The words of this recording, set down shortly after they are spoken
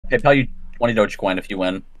PayPal you 20 Dogecoin if you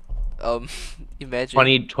win.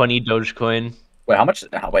 Imagine. 20 Dogecoin. Wait, how much?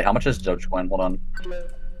 Wait, how much is Dogecoin? Hold on.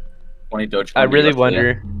 20 I Dogecoin. really USD.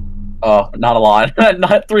 wonder. Oh, not a lot.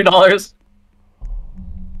 Not $3.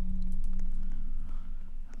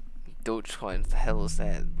 Dogecoin, what the hell is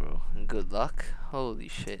that, bro? Good luck. Holy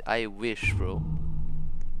shit. I wish, bro.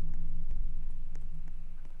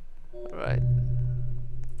 Alright.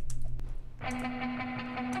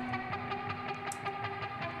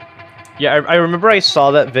 Yeah, I remember I saw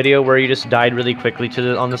that video where you just died really quickly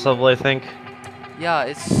on this level, I think. Yeah,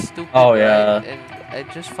 it's stupid. Oh, right? yeah. And I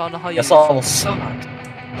just found out how you. This level sucked.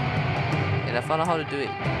 And I found out how to do it.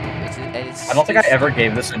 I don't think I ever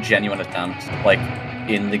gave this a genuine attempt, like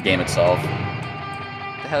in the game itself.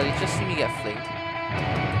 The hell, you just see me get flinked.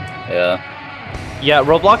 Yeah. Yeah,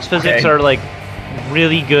 Roblox physics are like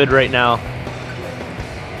really good right now.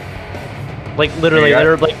 Like literally,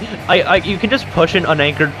 you can just push an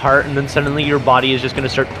unanchored part, and then suddenly your body is just gonna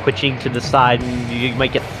start twitching to the side, and you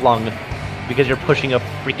might get flung because you're pushing a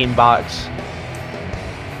freaking box.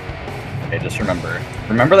 Okay, just remember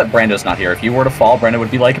that Brando's not here. If you were to fall, Brando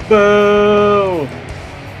would be like, "Boo!"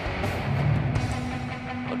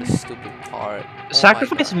 Oh, this stupid part.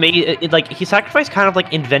 Sacrifice he sacrificed kind of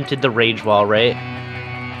like invented the rage wall, right?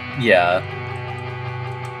 Yeah.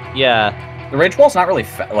 Yeah. The rage wall's not really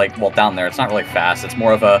down there. It's not really fast. It's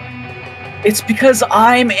more of a. It's because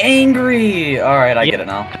I'm angry. All right, I get it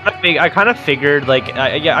now. I kind of figured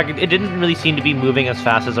it didn't really seem to be moving as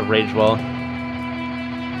fast as a rage wall.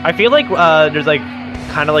 I feel like there's like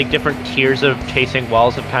kind of like different tiers of chasing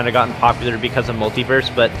walls have kind of gotten popular because of multiverse,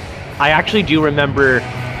 but I actually do remember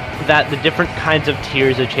that the different kinds of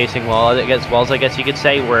tiers of chasing walls, I guess you could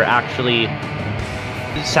say, were actually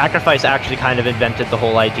Sacrifice actually kind of invented the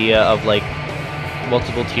whole idea of like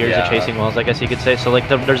multiple tiers of chasing walls, I guess you could say. So like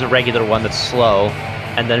there's a regular one that's slow,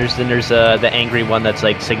 and then there's the angry one that's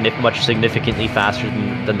like much significantly faster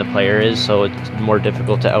than the player is, so it's more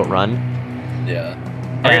difficult to outrun. Yeah.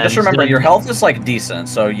 Okay, just remember your health is like decent,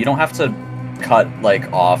 so you don't have to cut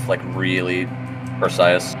like off like really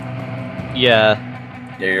precise. Yeah.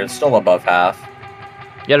 Yeah, you're still above half.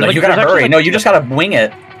 Yeah, no, you gotta hurry. No, you just gotta wing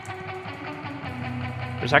it.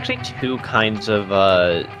 There's actually two kinds of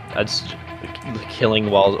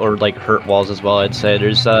killing walls or like hurt walls as well. I'd say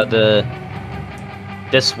there's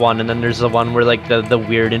this one, and then there's the one where like the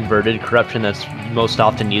weird inverted corruption that's most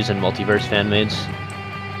often used in multiverse fanmades.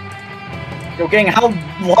 Yo, gang, how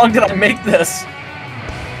long did I make this?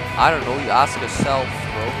 I don't know. You ask yourself,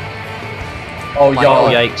 bro. Oh,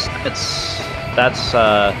 yo, yikes! That's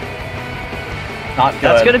not good.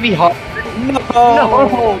 That's gonna be hard. No.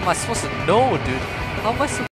 How am I supposed to know, dude? How am I supposed